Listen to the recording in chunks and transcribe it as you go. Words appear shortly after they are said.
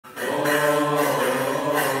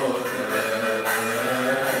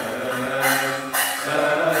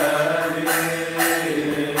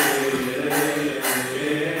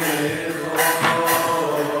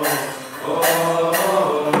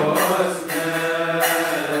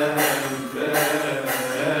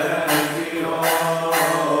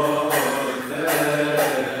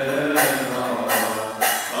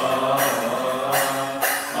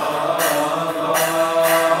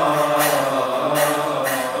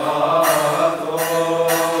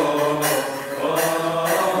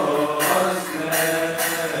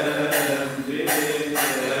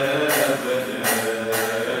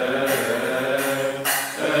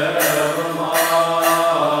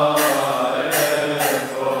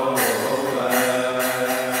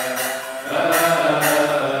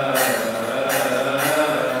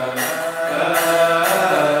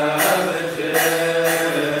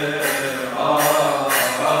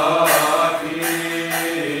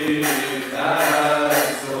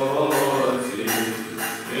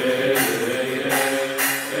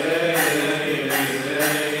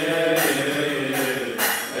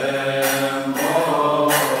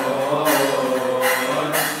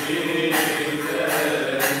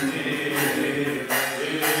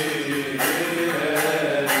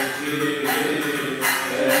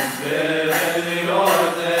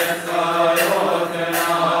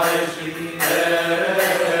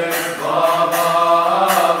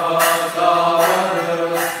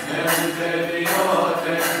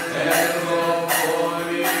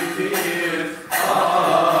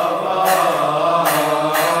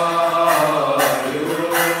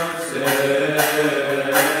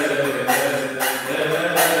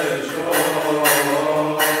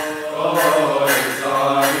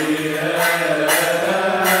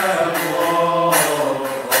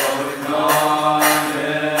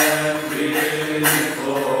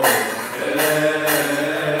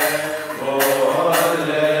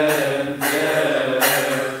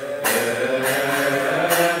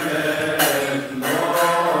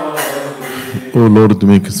O Lord,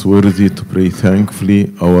 make us worthy to pray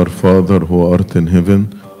thankfully. Our Father who art in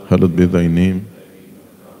heaven, hallowed be thy name.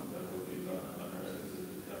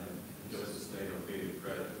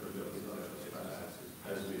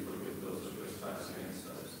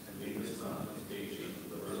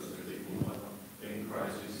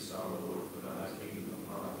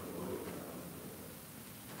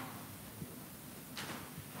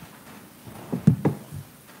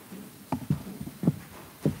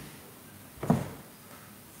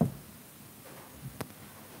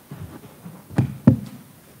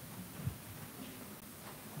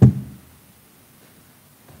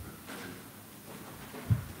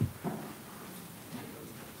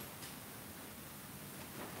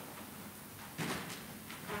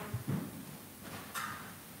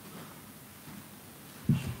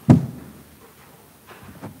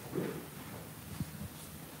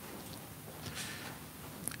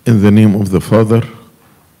 In the name of the Father,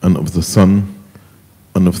 and of the Son,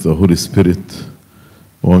 and of the Holy Spirit,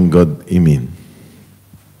 one God, Amen.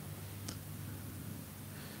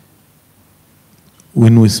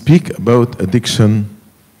 When we speak about addiction,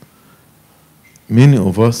 many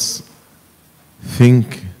of us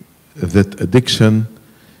think that addiction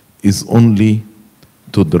is only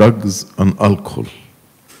to drugs and alcohol.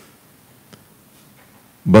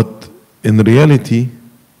 But in reality,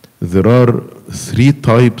 there are three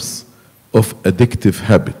types of addictive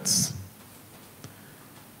habits.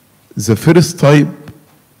 The first type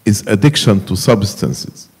is addiction to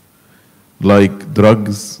substances like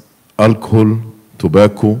drugs, alcohol,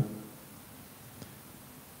 tobacco.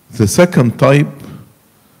 The second type,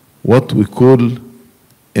 what we call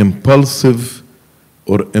impulsive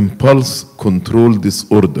or impulse control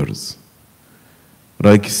disorders,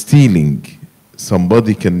 like stealing.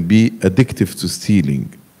 Somebody can be addictive to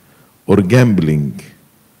stealing, or gambling,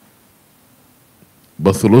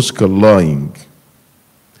 pathological lying.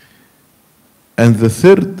 And the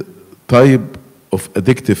third type of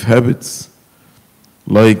addictive habits,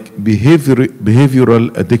 like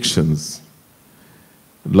behavioral addictions,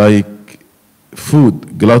 like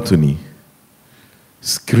food, gluttony,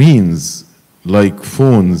 screens, like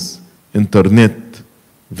phones, internet,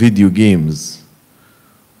 video games,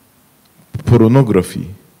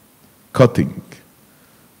 pornography, cutting.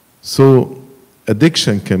 So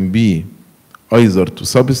addiction can be either to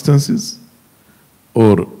substances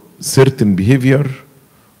or certain behavior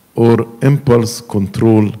or impulse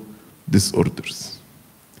control disorders.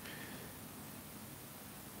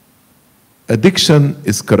 Addiction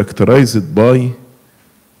is characterized by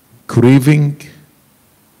craving,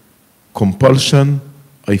 compulsion,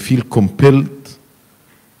 I feel compelled,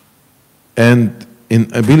 and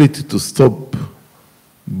inability to stop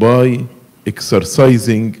by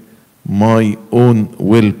exercising my own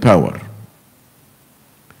willpower.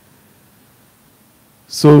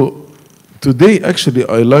 So today, actually,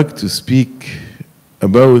 I like to speak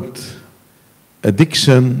about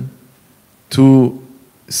addiction to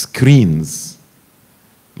screens,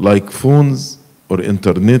 like phones or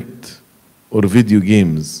internet or video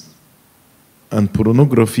games. And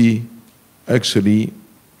pornography actually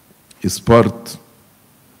is part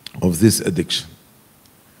of this addiction.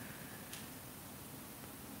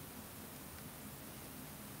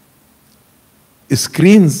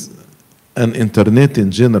 Screens and internet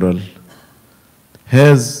in general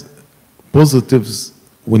has positives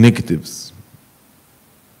or negatives.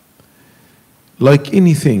 Like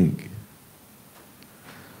anything.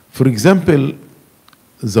 For example,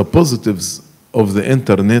 the positives of the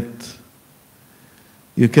internet,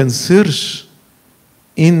 you can search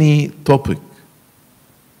any topic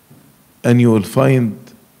and you will find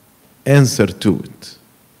answer to it.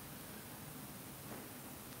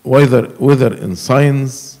 Whether in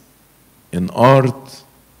science, in art,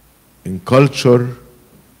 in culture,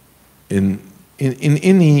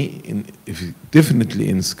 definitely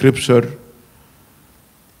in scripture,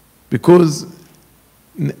 because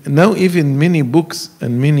now even many books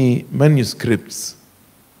and many manuscripts,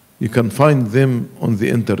 you can find them on the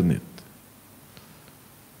internet.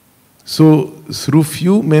 So through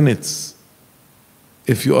few minutes,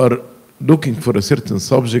 if you are looking for a certain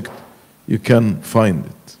subject, you can find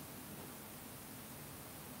it.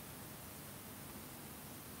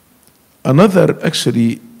 Another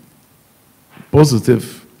actually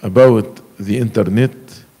positive about the internet,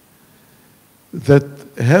 that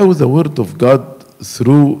how the word of God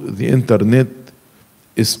through the internet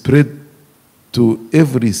is spread to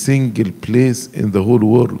every single place in the whole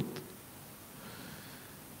world.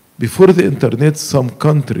 Before the internet, some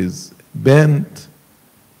countries banned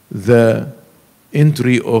the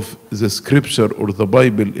entry of the scripture or the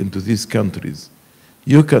Bible into these countries.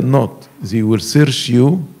 You cannot. They will search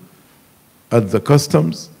you at the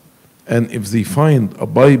customs, and if they find a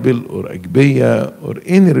Bible or a Agbeya or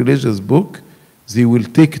any religious book, they will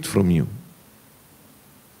take it from you.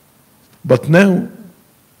 But now,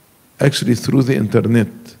 actually through the internet,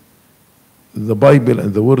 the Bible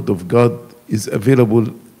and the Word of God is available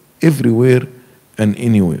everywhere and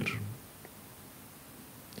anywhere.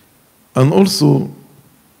 And also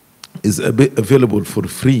is available for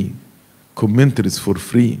free, commentaries for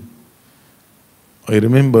free. I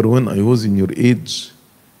remember when I was in your age,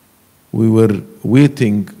 we were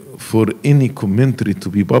waiting for any commentary to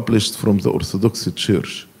be published from the Orthodox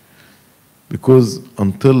Church, because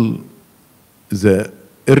until the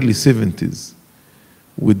early 70s,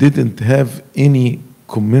 we didn't have any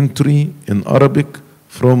commentary in Arabic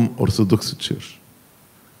from Orthodox Church.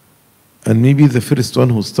 And maybe the first one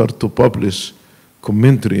who started to publish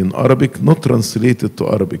commentary in Arabic, not translated to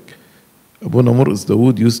Arabic. Abuna Mur'is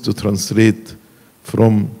Dawood used to translate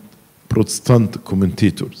from Protestant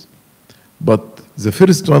commentators. But the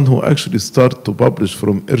first one who actually started to publish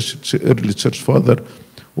from early church father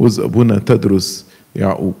was Abuna Tadrus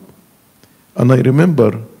Ya'ub. And I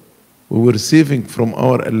remember we were saving from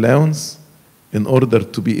our allowance in order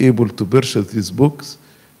to be able to purchase these books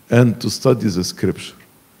and to study the scripture.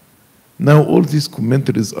 Now all these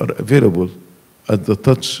commentaries are available at the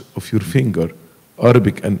touch of your finger,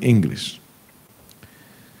 Arabic and English.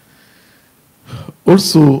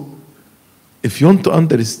 Also, if you want to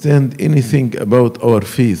understand anything about our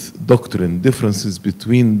faith, doctrine, differences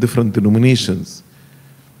between different denominations,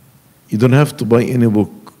 you don't have to buy any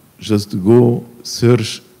book. Just go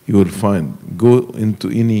search, you will find. Go into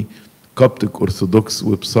any Coptic Orthodox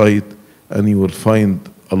website and you will find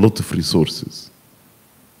a lot of resources.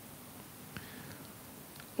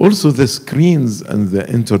 Also, the screens and the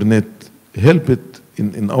internet help it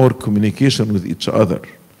in our communication with each other.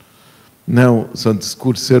 Now, Sunday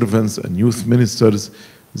school servants and youth ministers,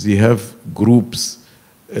 they have groups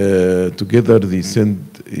together.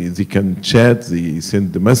 They can chat, they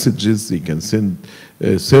send messages, they can send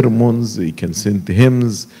sermons, they can send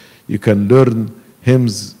hymns. You can learn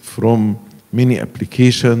hymns from many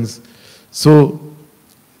applications. So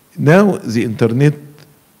now the internet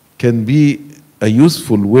can be a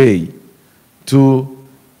useful way to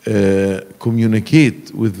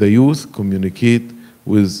communicate with the youth, communicate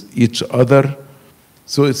with each other.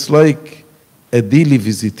 So it's like a daily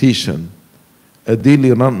visitation, a daily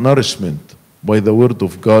nourishment by the word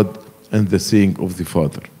of God and the saying of the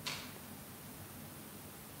Father.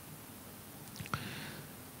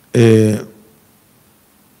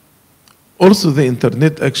 Also the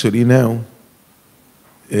internet actually now,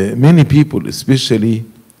 many people, especially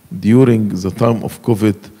during the time of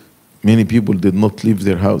COVID, many people did not leave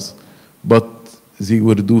their house, but they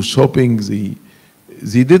would do shopping,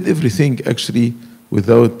 they did everything actually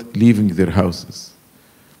without leaving their houses.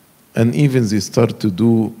 And even they start to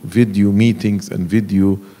do video meetings and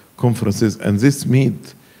video conferences, and this made,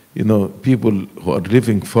 people who are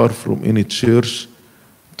living far from any church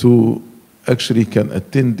to actually can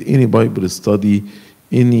attend any Bible study,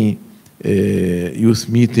 any youth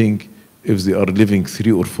meeting, if they are living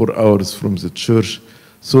 3 or 4 hours from the church.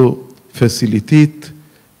 So facilitate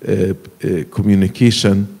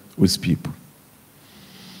communication with people.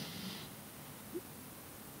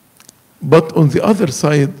 But on the other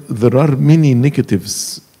side, there are many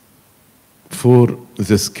negatives for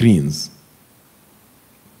the screens.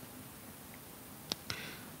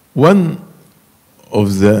 One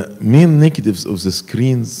of the main negatives of the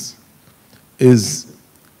screens is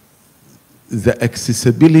the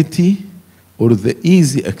accessibility or the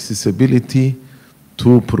easy accessibility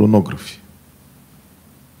to pornography.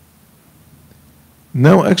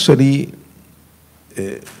 Now actually,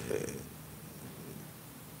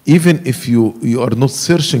 even if you are not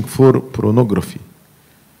searching for pornography,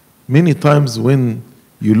 many times when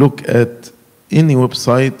you look at any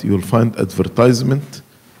website, you'll find advertisement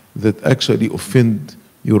that actually offend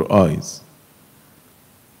your eyes.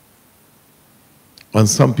 And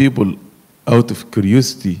some people, out of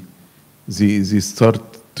curiosity, they start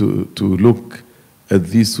to look at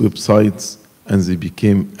these websites and they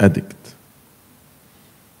became addict.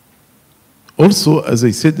 Also, as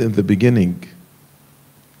I said in the beginning,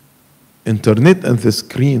 internet and the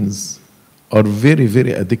screens are very,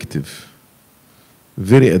 very addictive.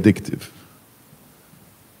 Very addictive.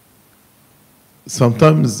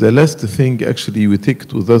 Sometimes the last thing actually we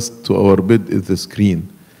take with us to our bed is the screen,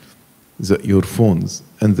 your phones.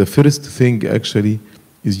 And the first thing actually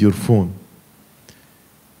is your phone.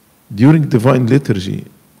 During divine liturgy,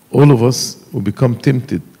 all of us will become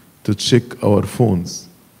tempted to check our phones.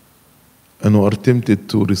 and we are tempted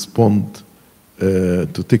to respond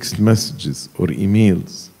to text messages or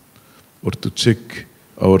emails or to check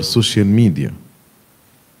our social media.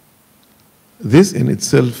 This in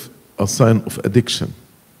itself a sign of addiction.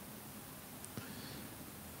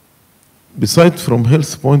 Besides, from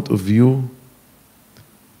health point of view,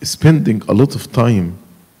 spending a lot of time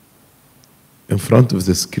in front of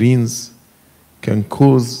the screens can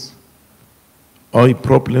cause eye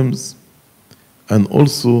problems and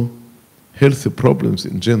also health problems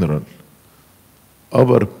in general.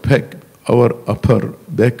 Our upper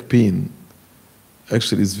back pain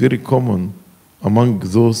actually is very common among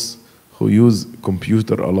those who use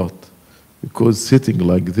computer a lot, because sitting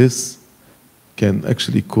like this can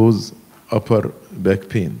actually cause upper back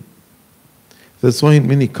pain. That's why in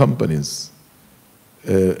many companies,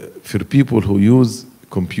 for people who use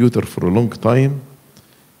computer for a long time,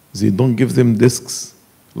 they don't give them desks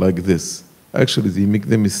like this. Actually, they make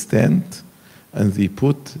them stand and they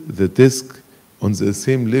put the desk on the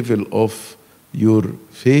same level of your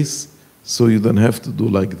face, so you don't have to do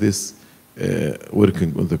like this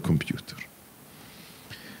working on the computer.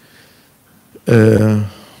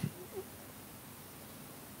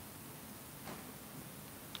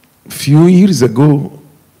 Few years ago,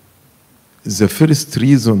 the first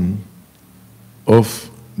reason of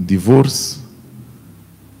divorce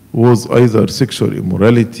was either sexual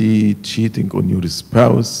immorality, cheating on your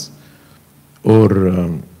spouse,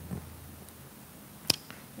 or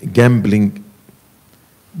gambling.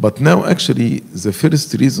 But now actually the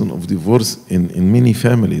first reason of divorce in many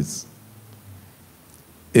families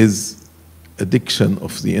is addiction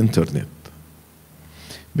of the internet,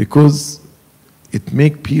 because it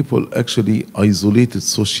makes people actually isolated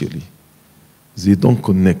socially. They don't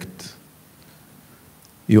connect.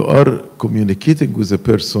 You are communicating with a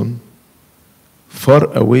person far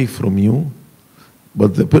away from you,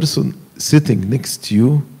 but the person sitting next to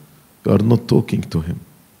you, you are not talking to him.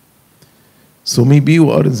 So maybe you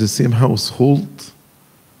are in the same household,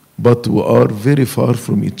 but we are very far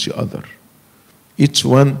from each other. Each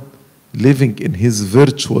one living in his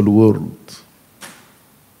virtual world.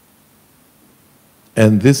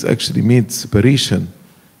 And this actually made separation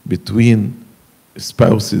between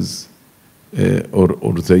spouses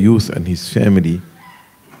or the youth and his family.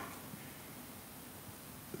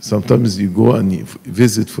 Sometimes you go and you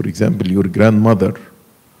visit, for example, your grandmother,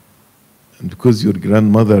 and because your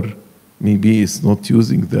grandmother maybe is not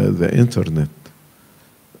using the internet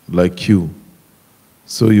like you,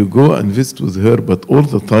 so you go and visit with her, but all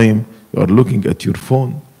the time you are looking at your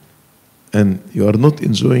phone and you are not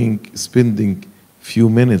enjoying spending few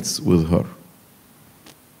minutes with her.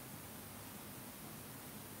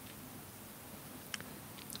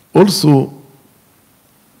 Also,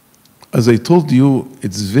 as I told you,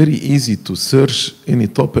 it's very easy to search any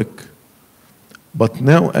topic, but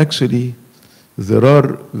now actually there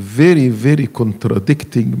are very, very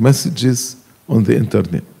contradicting messages on the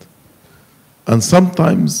internet. And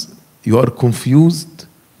sometimes you are confused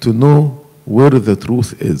to know where the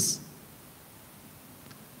truth is.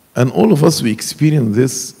 And all of us, we experienced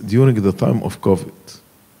this during the time of COVID.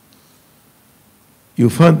 You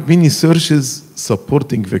find many searches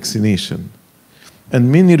supporting vaccination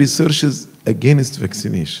and many researches against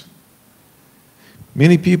vaccination.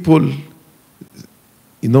 Many people,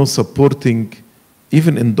 supporting,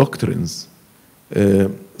 even in doctrines,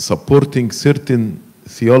 supporting certain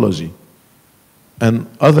theology, and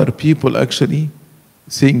other people actually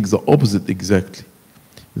saying the opposite exactly.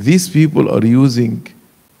 These people are using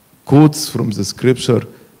quotes from the scripture.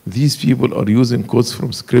 These people are using quotes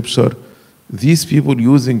from scripture. These people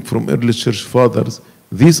using from early church fathers.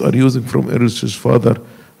 These are using from early church father.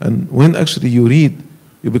 And when actually you read,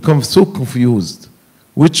 you become so confused.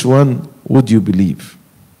 Which one would you believe?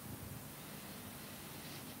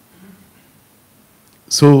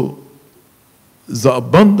 So the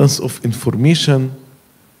abundance of information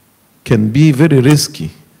can be very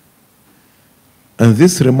risky. And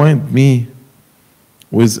this reminds me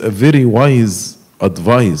with a very wise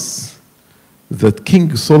advice that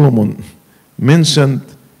King Solomon mentioned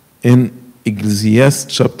in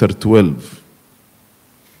Ecclesiastes chapter 12.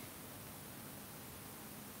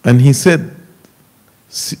 And he said,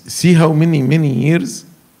 see how many years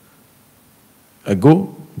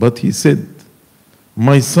ago, but he said,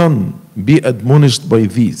 my son, be admonished by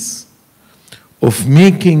these. Of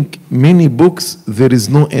making many books, there is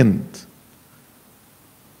no end.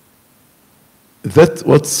 That's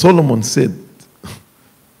what Solomon said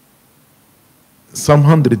some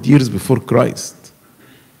 100 years before Christ.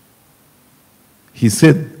 He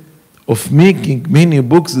said, of making many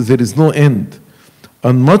books, there is no end,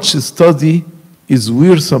 and much study is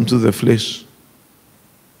wearisome to the flesh.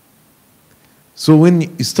 So when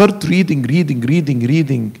you start reading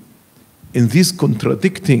in these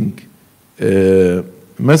contradicting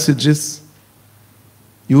messages,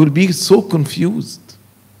 you will be so confused.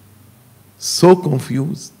 So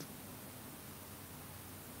confused.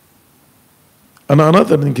 And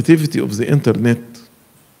another negativity of the internet,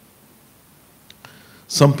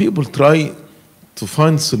 some people try to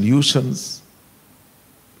find solutions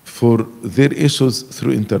for their issues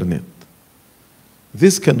through internet.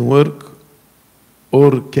 This can work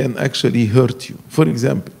or can actually hurt you. For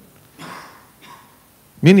example,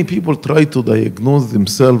 many people try to diagnose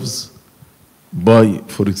themselves by,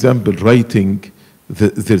 for example, writing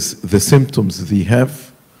the symptoms they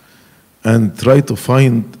have and try to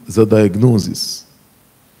find the diagnosis.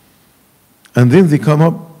 And then they come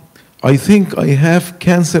up, I think I have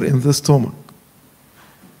cancer in the stomach.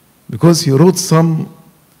 Because he wrote some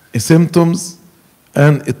symptoms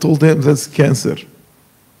and it told them that's cancer.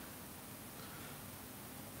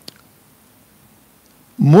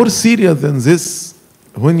 More serious than this,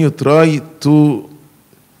 when you try to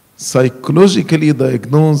psychologically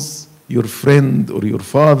diagnose your friend or your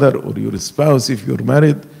father or your spouse if you're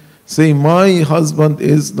married, say, my husband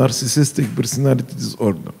is narcissistic personality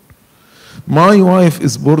disorder. My wife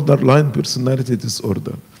is borderline personality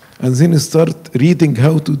disorder. And then you start reading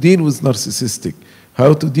how to deal with narcissistic,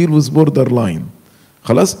 how to deal with borderline.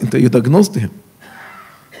 خلاص, you diagnosed him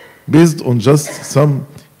based on just some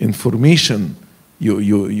information you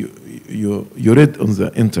read on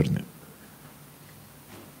the internet.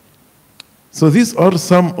 So these are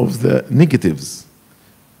some of the negatives.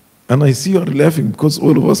 And I see you are laughing because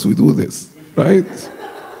all of us, we do this, right?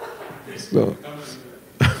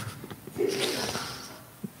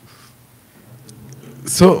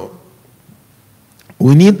 So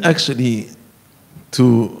we need actually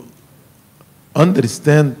to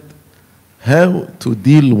understand how to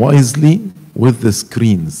deal wisely with the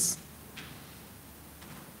screens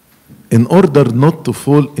in order not to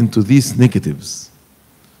fall into these negatives,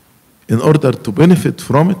 in order to benefit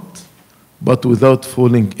from it, but without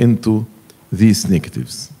falling into these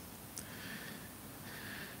negatives.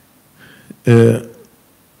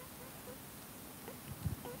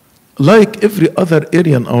 Like every other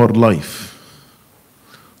area in our life,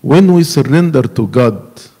 when we surrender to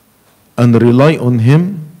God and rely on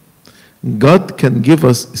Him, God can give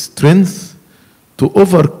us strength to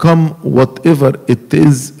overcome whatever it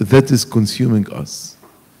is that is consuming us,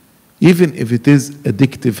 even if it is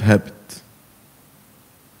addictive habit.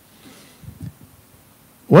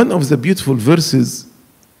 One of the beautiful verses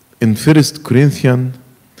in 1 Corinthians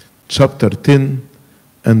chapter 10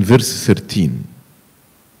 and verse 13.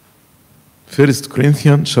 1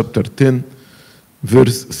 Corinthians chapter 10,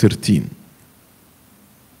 verse 13.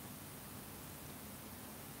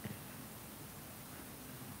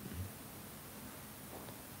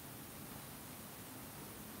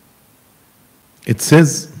 It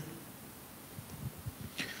says,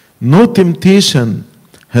 no temptation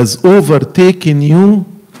has overtaken you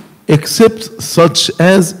except such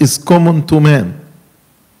as is common to man.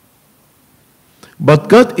 But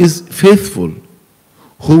God is faithful,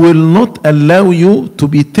 who will not allow you to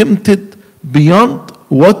be tempted beyond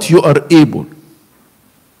what you are able.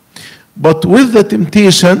 But with the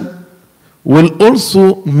temptation will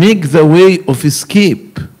also make the way of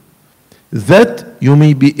escape, that you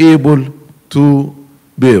may be able to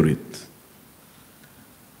bear it.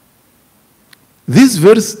 This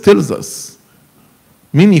verse tells us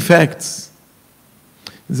many facts.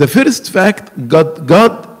 The first fact,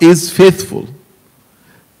 God is faithful,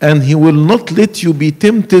 and He will not let you be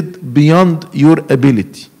tempted beyond your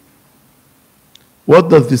ability. What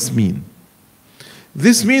does this mean?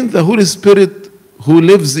 This means the Holy Spirit who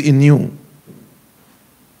lives in you,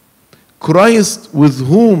 Christ with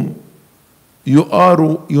whom you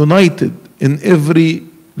are united in every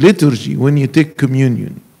liturgy when you take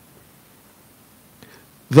communion,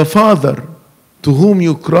 the Father to whom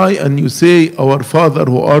you cry and you say, Our Father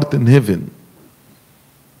who art in heaven.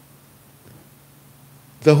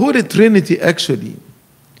 The Holy Trinity actually,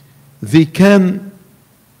 they can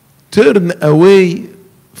turn away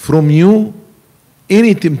from you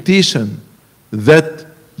any temptation that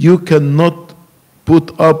you cannot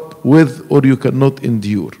put up with or you cannot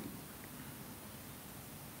endure.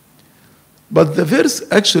 But the verse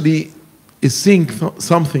actually is saying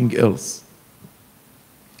something else.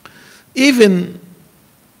 Even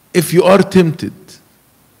if you are tempted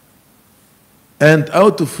and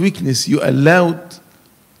out of weakness you allowed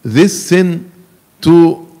this sin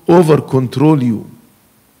to over control you,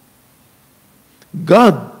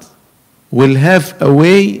 God will have a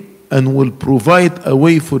way and will provide a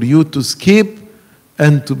way for you to escape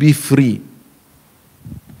and to be free.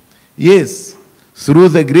 Yes, through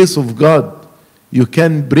the grace of God, you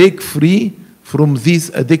can break free from these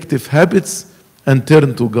addictive habits and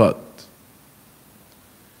turn to God.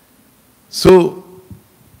 So,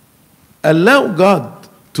 allow God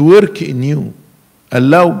to work in you.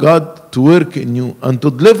 Allow God to work in you and to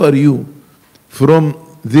deliver you from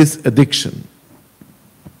this addiction.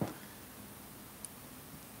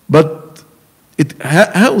 But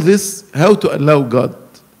how to allow God?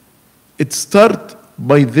 It starts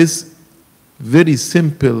by this very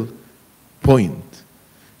simple point.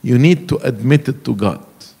 You need to admit it to God.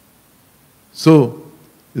 So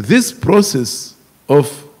this process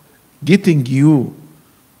of getting you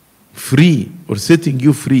free or setting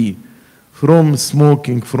you free from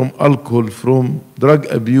smoking, from alcohol, from drug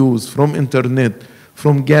abuse, from internet,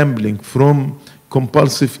 from gambling, from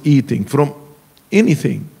compulsive eating, from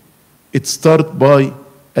anything, it starts by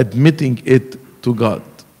admitting it to God.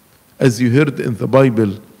 As you heard in the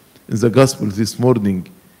Bible, in the Gospel this morning,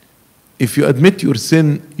 if you admit your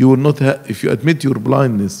sin, you will not have, if you admit your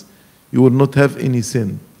blindness, you will not have any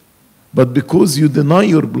sin. But because you deny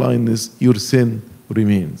your blindness, your sin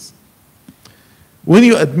remains. When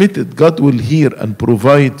you admit it, God will hear and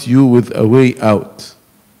provide you with a way out.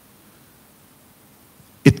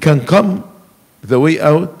 It can come, the way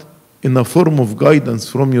out, in a form of guidance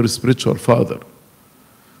from your spiritual father.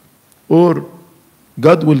 Or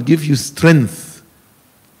God will give you strength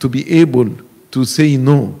to be able to say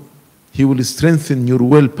no. He will strengthen your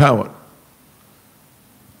willpower.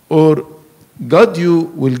 Or God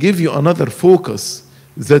will give you another focus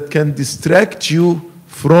that can distract you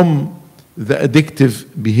from the addictive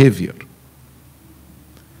behavior.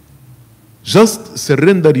 Just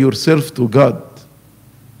surrender yourself to God.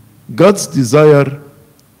 God's desire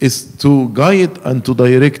is to guide and to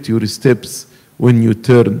direct your steps when you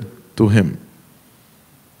turn to Him.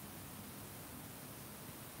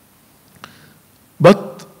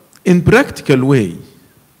 But in practical way,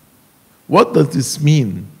 what does this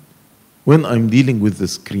mean when I'm dealing with the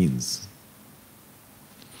screens?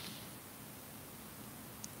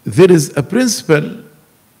 There is a principle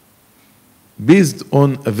based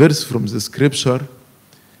on a verse from the scripture.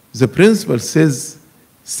 The principle says,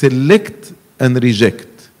 select and reject.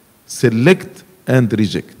 Select and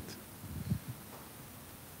reject.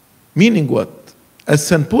 Meaning what? As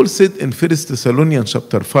St. Paul said in 1 Thessalonians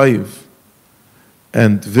chapter 5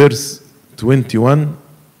 and verse 21,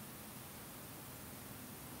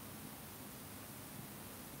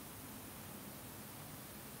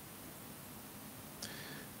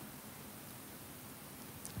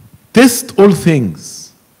 test all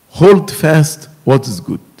things, hold fast what is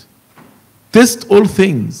good. Test all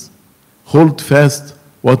things, hold fast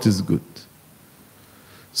what is good.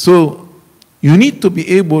 So you need to be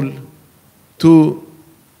able to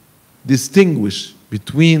distinguish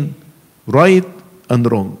between right and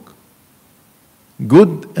wrong,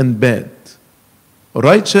 good and bad,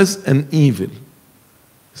 righteous and evil,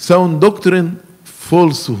 sound doctrine,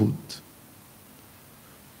 falsehood.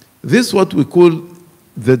 This is what we call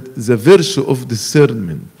the virtue of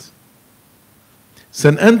discernment.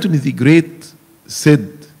 St. Anthony the Great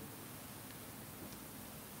said,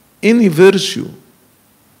 any virtue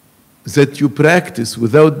that you practice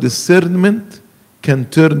without discernment can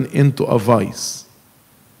turn into a vice.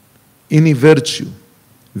 Any virtue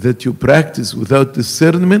that you practice without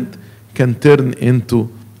discernment can turn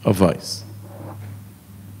into a vice.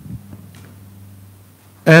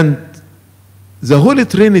 And the Holy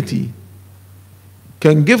Trinity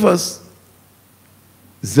can give us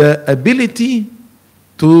the ability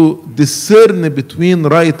to discern between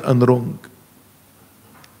right and wrong.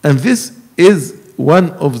 And this is one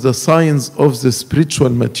of the signs of the spiritual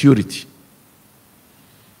maturity.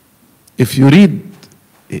 If you read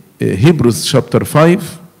Hebrews chapter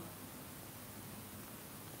 5,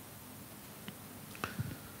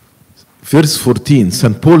 verse 14,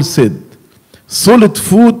 St. Paul said, solid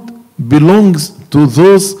food belongs to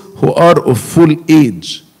those who are of full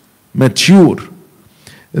age, mature.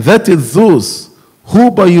 That is those who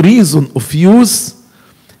by reason of use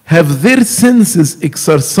have their senses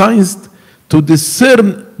exercised to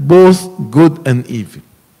discern both good and evil.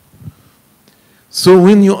 So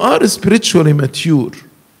when you are spiritually mature,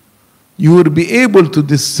 you will be able to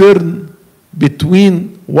discern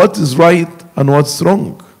between what is right and what's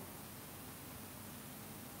wrong.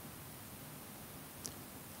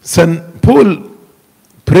 St. Paul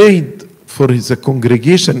prayed for his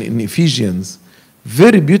congregation in Ephesians,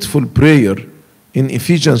 very beautiful prayer in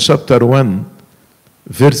Ephesians chapter 1,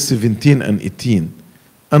 verse 17 and 18.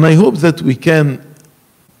 And I hope that we can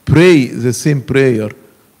pray the same prayer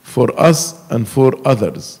for us and for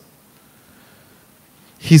others.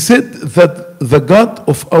 He said that the God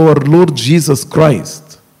of our Lord Jesus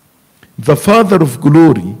Christ, the Father of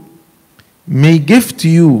glory, may give to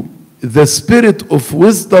you the spirit of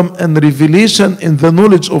wisdom and revelation in the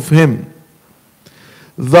knowledge of Him,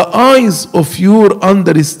 the eyes of your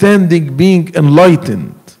understanding being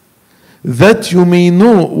enlightened, that you may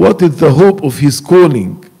know what is the hope of His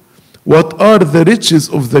calling, what are the riches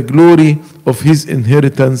of the glory of His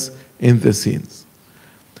inheritance in the saints.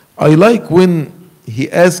 I like when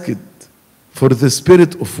he asked for the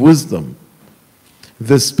spirit of wisdom,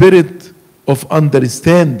 the spirit of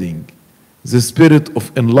understanding, the spirit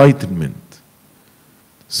of enlightenment.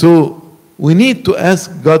 So we need to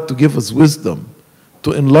ask God to give us wisdom,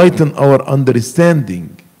 to enlighten our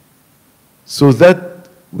understanding, so that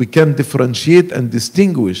we can differentiate and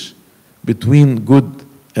distinguish between good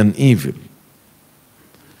and evil.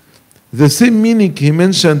 The same meaning he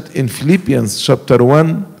mentioned in Philippians chapter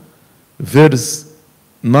 1, verse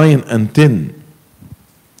 9 and 10.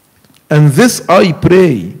 And this I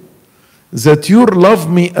pray, that your love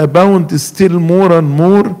may abound still more and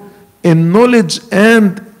more in knowledge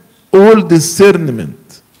and all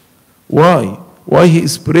discernment. Why? Why he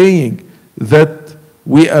is praying that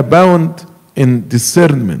we abound in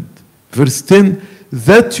discernment. Verse 10,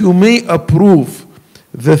 that you may approve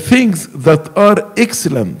the things that are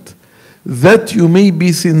excellent, that you may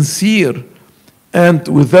be sincere and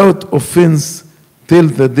without offense till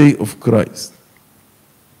the day of Christ.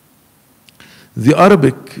 The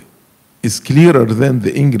Arabic is clearer than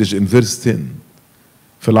the English in verse 10.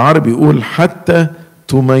 في العربي يقول حتى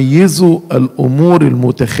تميزوا الأمور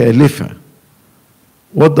المتخالفة.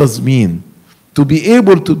 What does it mean? To be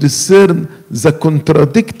able to discern the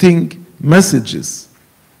contradicting messages.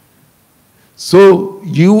 So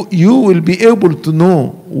you will be able to know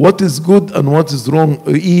what is good and what is wrong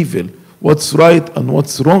or evil, what's right and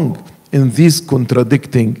what's wrong in these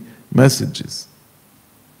contradicting messages.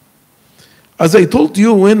 As I told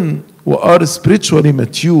you, when we are spiritually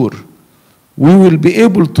mature, we will be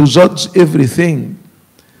able to judge everything.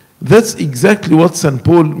 That's exactly what St.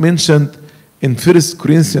 Paul mentioned in 1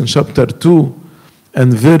 Corinthians chapter 2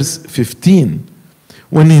 and verse 15,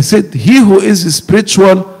 when he said, he who is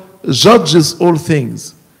spiritual judges all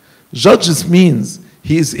things. Judges means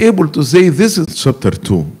he is able to say, this is chapter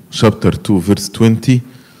 2 verse 20,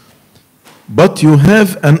 but you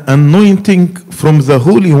have an anointing from the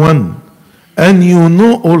Holy One, and you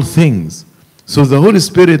know all things. So the Holy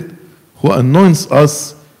Spirit who anoints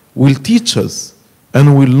us will teach us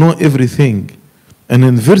and will know everything. And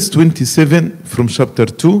in verse 27 from chapter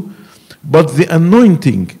 2, but the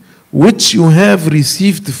anointing which you have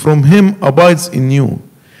received from him abides in you,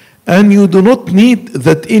 and you do not need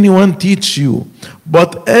that anyone teach you,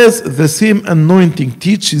 but as the same anointing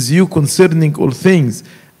teaches you concerning all things,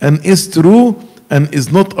 and is true and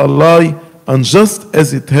is not a lie, and just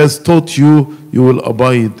as it has taught you, you will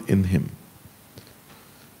abide in him.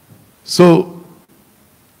 So,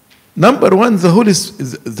 number one,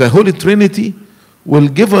 the Holy Trinity will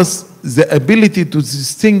give us the ability to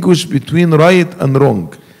distinguish between right and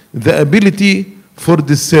wrong, the ability for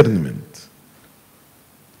discernment.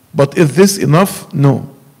 But is this enough?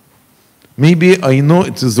 No. Maybe I know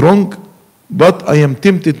it is wrong, but I am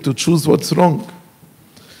tempted to choose what's wrong.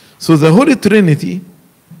 So the Holy Trinity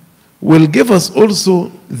will give us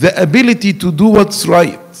also the ability to do what's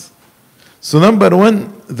right. So number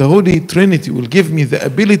one, the Holy Trinity will give me the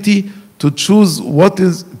ability to choose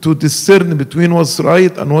to discern between what's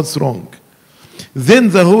right and what's wrong. Then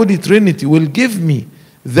the Holy Trinity will give me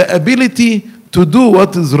the ability to do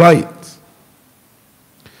what is right.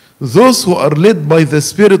 Those who are led by the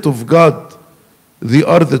Spirit of God, they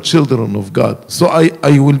are the children of God. So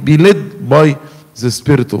I will be led by the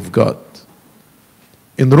Spirit of God.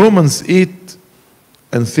 In Romans 8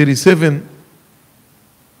 and 37,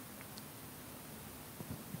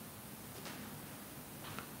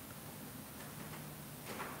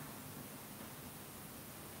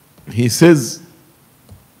 he says,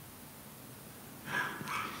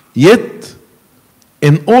 yet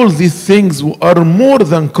in all these things we are more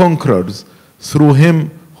than conquerors through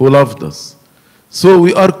him who loved us. So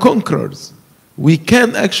we are conquerors. We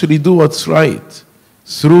can actually do what's right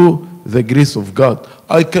through the grace of God.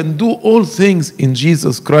 I can do all things in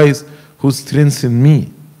Jesus Christ who strengthens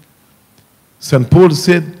me. St. Paul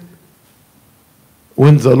said,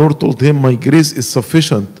 when the Lord told him, my grace is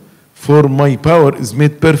sufficient, for my power is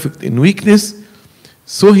made perfect in weakness.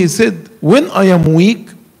 So he said, when I am weak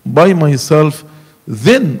by myself,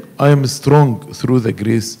 then I am strong through the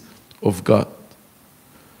grace of God.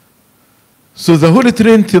 So the Holy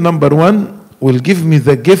Trinity, number one, will give me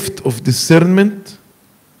the gift of discernment.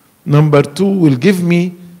 Number two, will give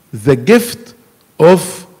me the gift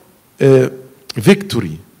of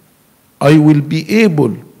victory. I will be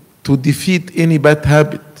able to defeat any bad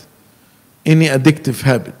habit, any addictive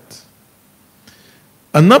habit.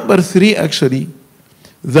 And number three, actually,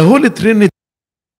 the Holy Trinity